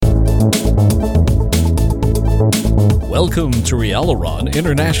Welcome to Rialaron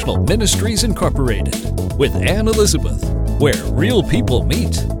International Ministries Incorporated with Anne Elizabeth, where real people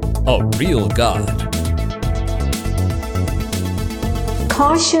meet a real God.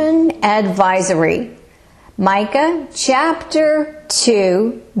 Caution Advisory. Micah chapter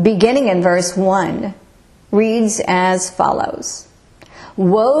 2, beginning in verse 1, reads as follows.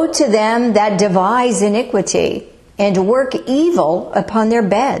 Woe to them that devise iniquity and work evil upon their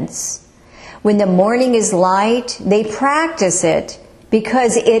beds. When the morning is light, they practice it,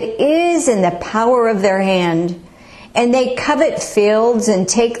 because it is in the power of their hand. And they covet fields and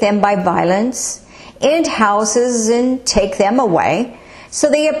take them by violence, and houses and take them away. So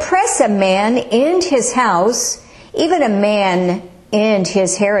they oppress a man and his house, even a man and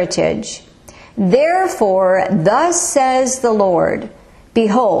his heritage. Therefore, thus says the Lord,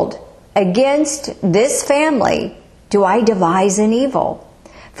 Behold, against this family do I devise an evil,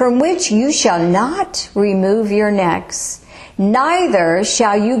 from which you shall not remove your necks, neither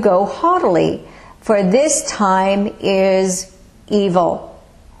shall you go haughtily, for this time is evil.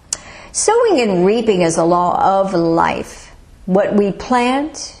 Sowing and reaping is a law of life. What we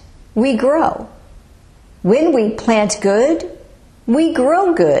plant, we grow. When we plant good, we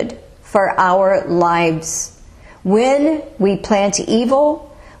grow good for our lives. When we plant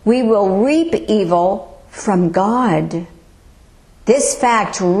evil, we will reap evil from God. This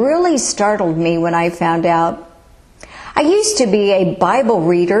fact really startled me when I found out. I used to be a Bible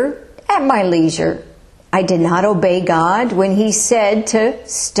reader at my leisure. I did not obey God when He said to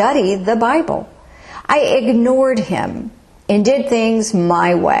study the Bible. I ignored Him and did things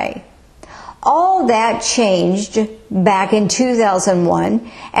my way. All that changed back in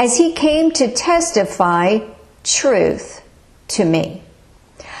 2001 as He came to testify truth to me.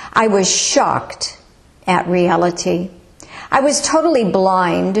 I was shocked at reality. I was totally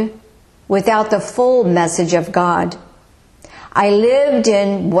blind without the full message of God. I lived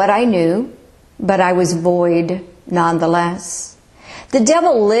in what I knew, but I was void nonetheless. The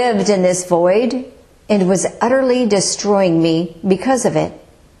devil lived in this void and was utterly destroying me because of it.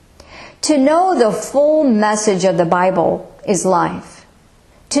 To know the full message of the Bible is life.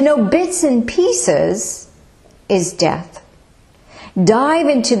 To know bits and pieces is death. Dive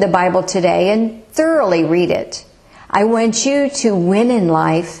into the Bible today and thoroughly read it. I want you to win in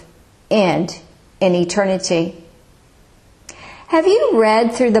life and in eternity. Have you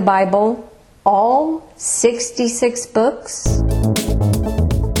read through the Bible, all 66 books?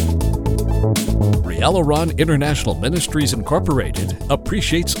 Rialaron International Ministries Incorporated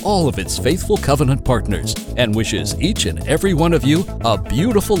appreciates all of its faithful covenant partners and wishes each and every one of you a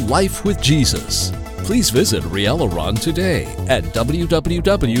beautiful life with Jesus. Please visit Rialaron today at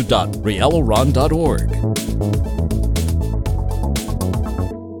www.rialaron.org.